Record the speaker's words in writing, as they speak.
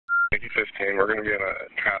15, we're going to be in a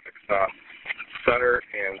traffic stop. Setter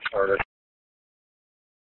and starter.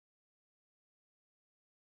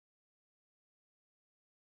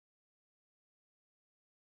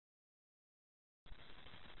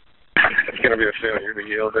 It's going to be a failure to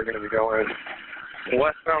yield. They're going to be going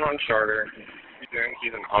westbound on Charter.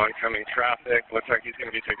 He's in oncoming traffic. Looks like he's going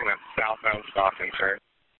to be taking that southbound Stockton turn.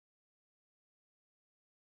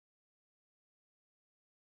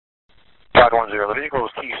 510, the vehicle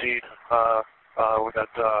is TC'd. We got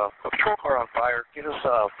a patrol car on fire. Get us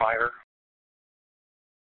fire.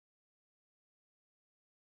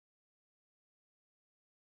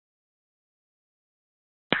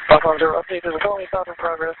 510, update to the felony stop in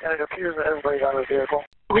progress, and it appears that everybody's out of the vehicle.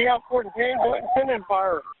 We have 14, go ahead and send in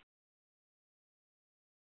fire.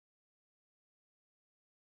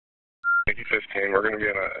 15, we're going to be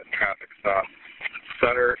in a traffic stop.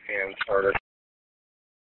 Setter and starter.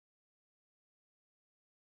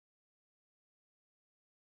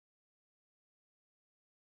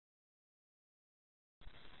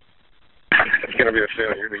 It's going to be a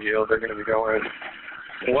failure to yield. They're going to be going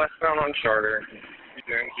westbound on Charter.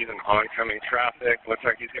 He's in oncoming traffic. Looks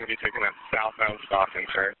like he's going to be taking that southbound Stockton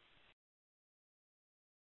turn.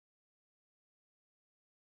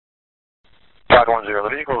 510, the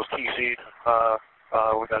vehicle is TC'd.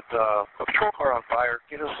 We got a patrol car on fire.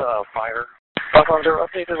 Get us fire. 510,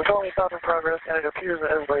 update to the felony stop in progress, and it appears that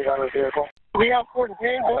everybody's out of the vehicle. We have 14,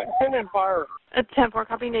 go ahead and send in fire. A 10-4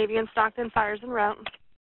 copy, Navy and Stockton, fires en route.